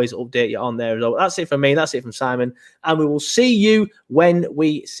obviously always update you on there as well. That's it from me. That's it from Simon. And we will see you when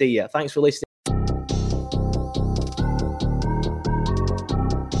we see you. Thanks for listening.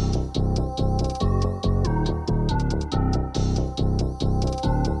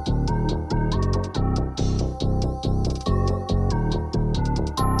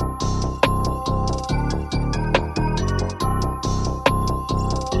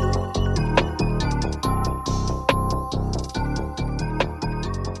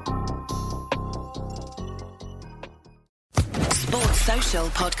 Official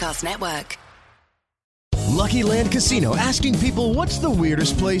Podcast Network. Lucky Land Casino, asking people, what's the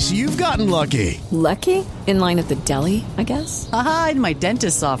weirdest place you've gotten lucky? Lucky? In line at the deli, I guess? Aha, in my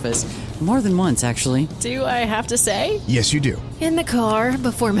dentist's office. More than once, actually. Do I have to say? Yes, you do. In the car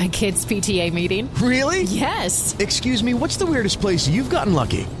before my kids' PTA meeting. Really? Yes. Excuse me, what's the weirdest place you've gotten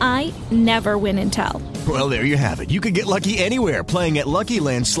lucky? I never win and tell. Well, there you have it. You can get lucky anywhere, playing at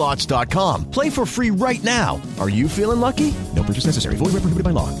LuckyLandSlots.com. Play for free right now. Are you feeling lucky? No purchase necessary. Void where prohibited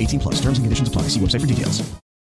by law. 18+. Terms and conditions apply. See website for details.